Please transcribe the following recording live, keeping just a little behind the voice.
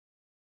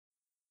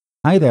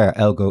Hi there,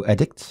 algo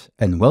addicts,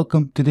 and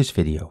welcome to this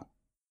video.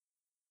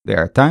 There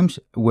are times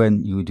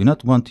when you do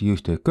not want to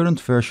use the current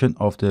version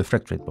of the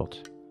Freqtrade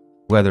bot,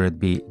 whether it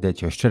be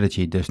that your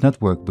strategy does not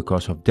work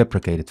because of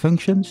deprecated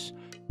functions,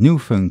 new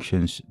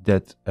functions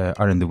that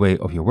are in the way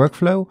of your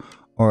workflow,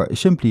 or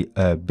simply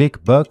a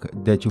big bug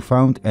that you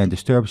found and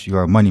disturbs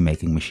your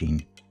money-making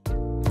machine.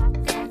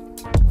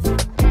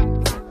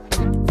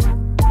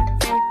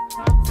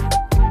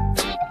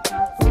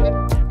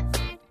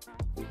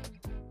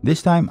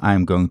 This time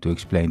I'm going to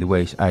explain the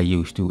ways I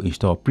used to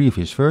install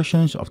previous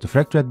versions of the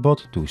Freqtrade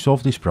bot to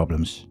solve these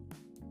problems.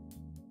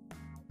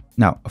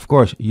 Now, of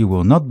course, you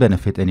will not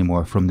benefit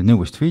anymore from the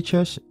newest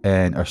features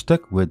and are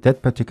stuck with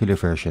that particular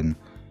version.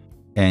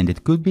 And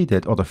it could be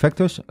that other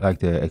factors, like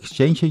the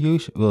exchange you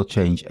use, will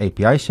change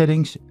API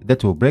settings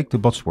that will break the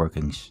bot's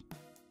workings.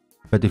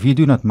 But if you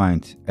do not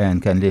mind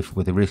and can live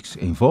with the risks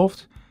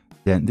involved,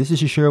 then this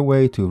is a sure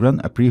way to run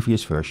a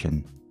previous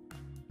version.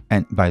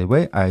 And by the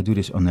way, I do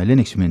this on a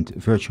Linux Mint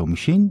virtual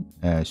machine,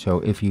 so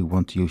if you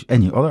want to use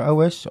any other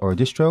OS or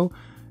distro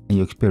and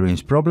you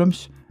experience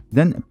problems,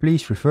 then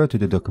please refer to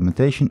the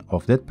documentation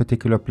of that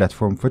particular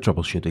platform for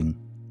troubleshooting.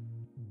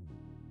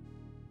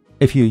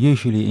 If you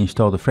usually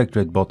install the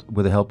Freqtrade bot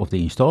with the help of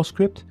the install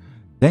script,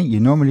 then you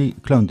normally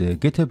clone the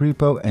GitHub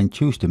repo and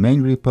choose the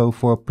main repo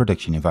for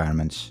production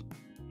environments.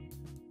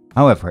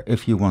 However,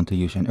 if you want to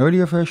use an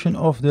earlier version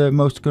of the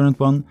most current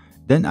one,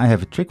 then I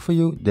have a trick for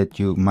you that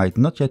you might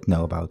not yet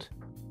know about.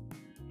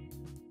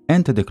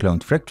 Enter the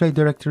cloned Freqtrade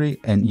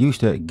directory and use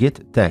the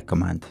git tag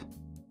command.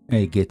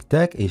 A git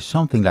tag is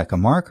something like a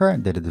marker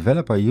that a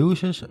developer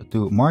uses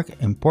to mark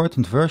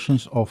important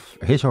versions of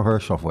his or her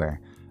software,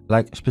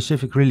 like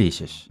specific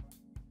releases.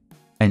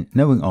 And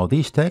knowing all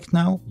these tags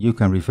now, you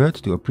can revert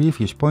to a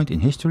previous point in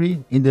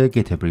history in the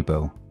GitHub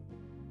repo.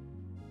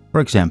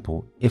 For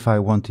example, if I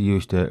want to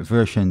use the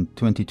version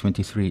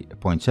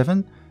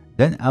 2023.7,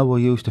 then I will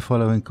use the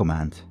following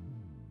command.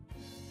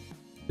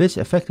 This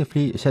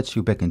effectively sets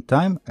you back in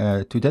time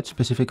to that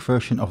specific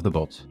version of the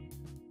bot.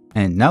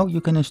 And now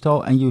you can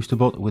install and use the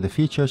bot with the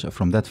features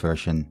from that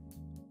version.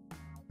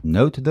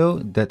 Note though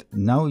that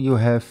now you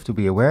have to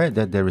be aware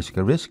that there is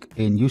a risk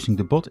in using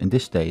the bot in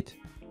this state,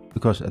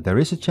 because there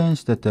is a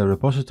chance that the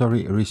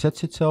repository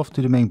resets itself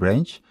to the main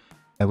branch,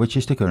 which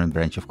is the current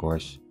branch of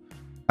course.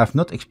 I've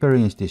not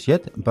experienced this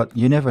yet, but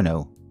you never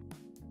know.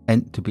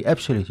 And to be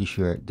absolutely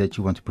sure that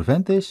you want to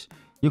prevent this,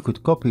 you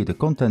could copy the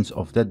contents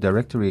of that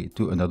directory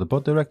to another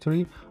bot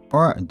directory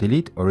or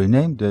delete or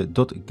rename the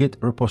 .git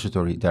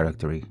repository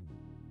directory.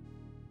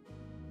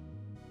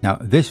 Now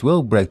this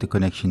will break the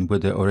connection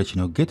with the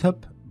original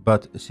GitHub,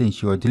 but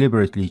since you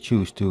deliberately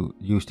choose to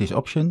use this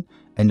option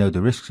and know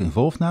the risks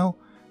involved now,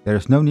 there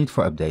is no need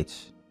for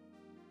updates.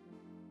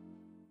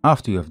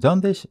 After you have done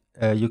this,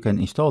 you can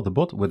install the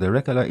bot with a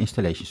regular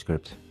installation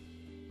script.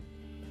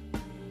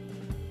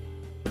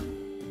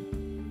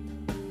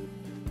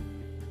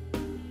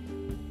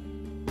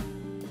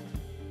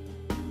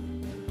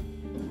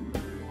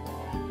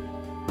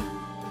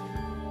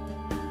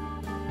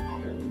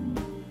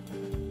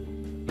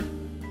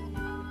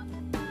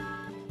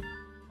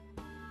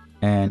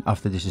 And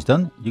after this is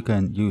done, you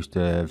can use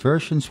the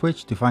version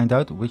switch to find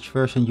out which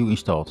version you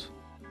installed.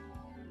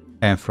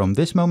 And from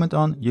this moment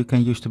on, you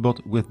can use the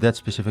bot with that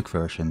specific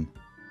version.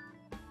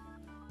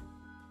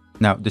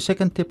 Now, the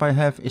second tip I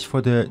have is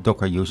for the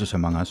Docker users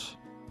among us.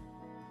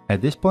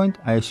 At this point,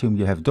 I assume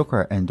you have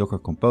Docker and Docker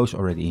Compose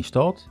already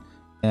installed.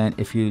 And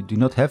if you do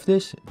not have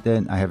this,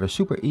 then I have a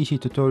super easy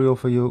tutorial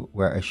for you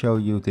where I show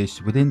you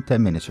this within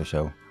 10 minutes or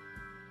so.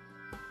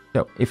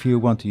 So, if you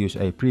want to use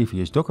a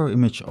previous Docker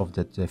image of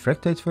that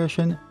Freqtrade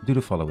version, do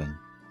the following.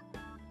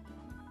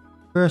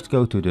 First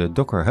go to the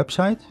Docker Hub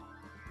site,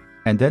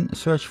 and then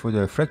search for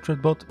the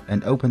Freqtrade bot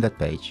and open that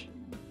page.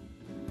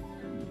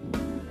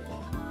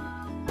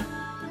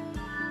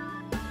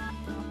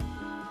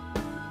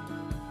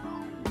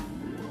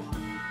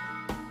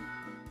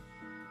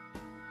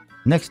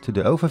 Next to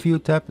the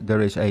Overview tab,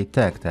 there is a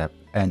Tag tab,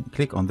 and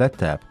click on that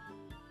tab.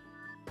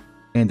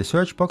 In the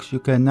search box, you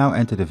can now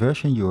enter the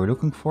version you are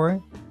looking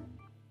for.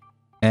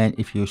 And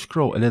if you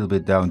scroll a little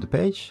bit down the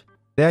page,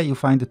 there you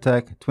find the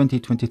tag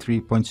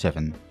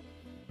 2023.7.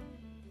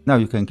 Now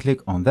you can click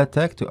on that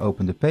tag to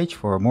open the page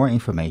for more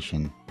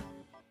information.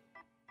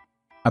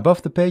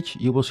 Above the page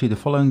you will see the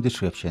following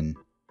description.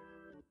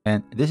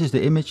 And this is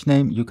the image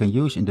name you can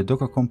use in the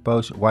Docker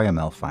Compose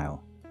YML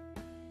file.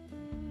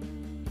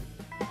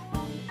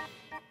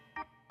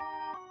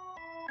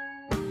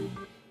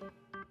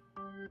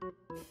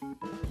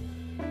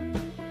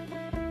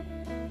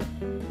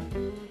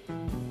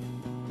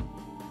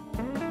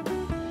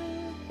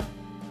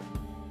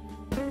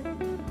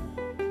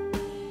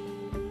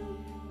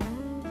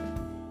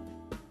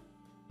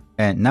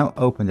 And now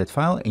open that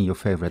file in your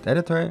favorite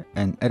editor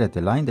and edit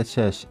the line that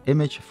says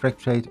image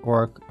Freqtrade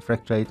org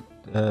Freqtrade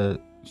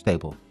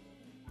stable.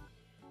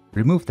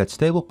 Remove that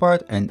stable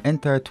part and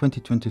enter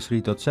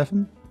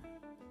 2023.7.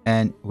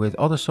 And with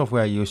other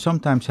software you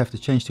sometimes have to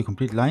change the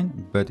complete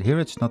line, but here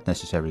it's not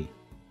necessary.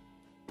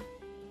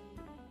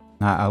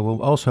 Now I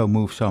will also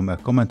move some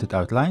commented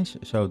out lines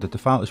so that the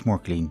file is more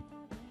clean.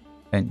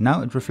 And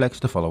now it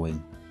reflects the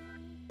following.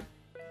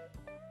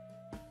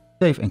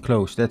 Save and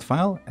close that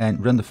file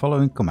and run the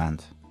following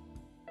command.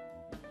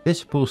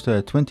 This pulls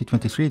the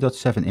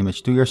 2023.7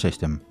 image to your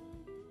system.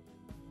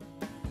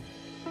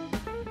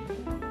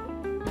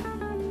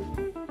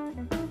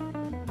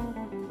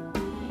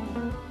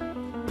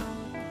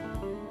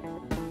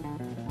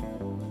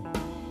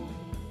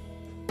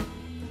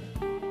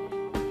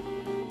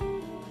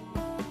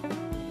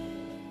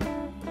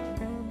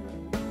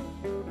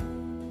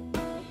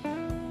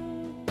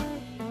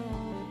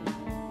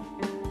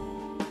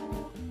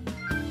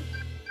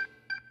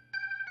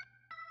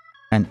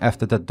 And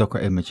after that Docker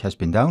image has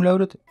been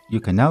downloaded, you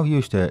can now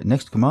use the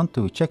next command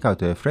to check out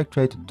the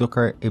Freqtrade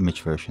Docker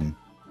image version.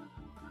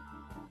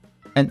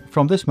 And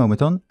from this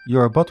moment on,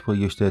 your bot will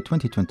use the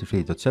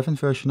 2023.7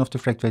 version of the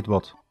Freqtrade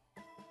bot.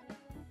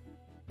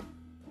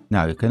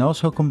 Now you can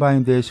also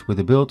combine this with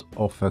a build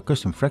of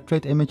custom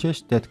Freqtrade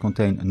images that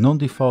contain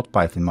non-default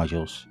Python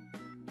modules.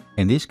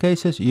 In these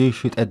cases, you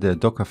should add the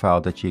Docker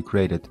file that you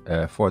created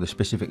for the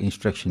specific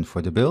instruction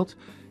for the build,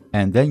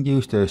 and then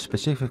use the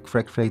specific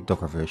Freqtrade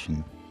Docker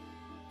version.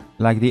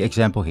 Like the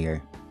example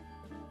here.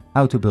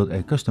 How to build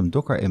a custom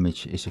Docker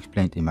image is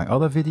explained in my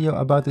other video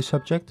about this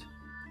subject.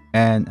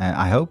 And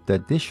I hope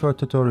that this short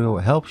tutorial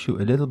helps you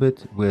a little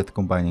bit with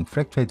combining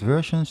Freqtrade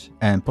versions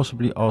and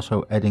possibly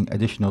also adding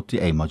additional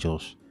TA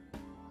modules.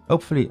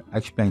 Hopefully I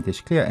explained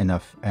this clear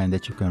enough and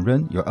that you can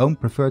run your own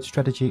preferred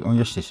strategy on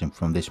your system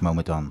from this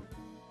moment on.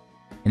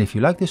 And if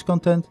you like this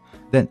content,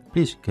 then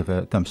please give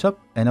a thumbs up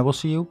and I will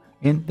see you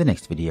in the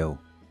next video.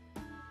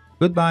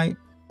 Goodbye!